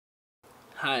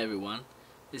Hi everyone,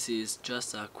 this is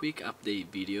just a quick update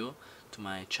video to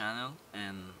my channel,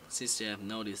 and since you have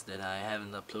noticed that I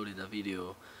haven't uploaded a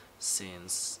video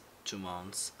since 2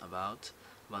 months, about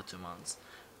 2 months,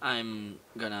 I'm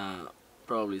gonna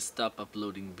probably stop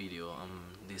uploading video on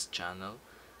this channel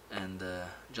and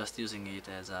just using it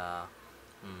as a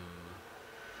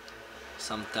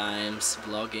sometimes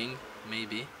vlogging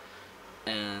maybe,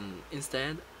 and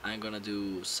instead I'm gonna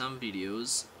do some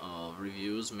videos of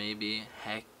reviews, maybe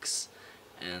hacks,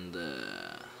 and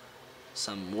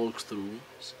some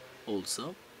walkthroughs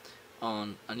also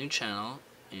on a new channel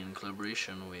in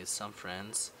collaboration with some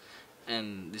friends,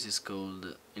 and this is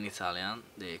called in Italian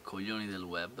the Coglioni del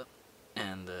Web,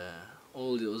 and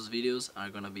all those videos are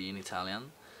gonna be in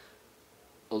Italian,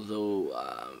 although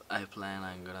I plan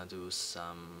I'm gonna do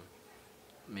some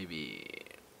maybe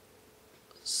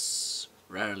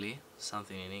rarely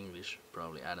something in English,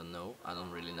 probably. I don't know, I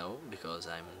don't really know, because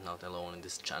I'm not alone in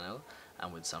this channel.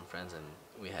 I'm with some friends and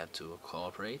we have to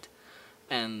cooperate,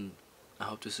 and I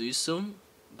hope to see you soon.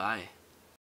 Bye.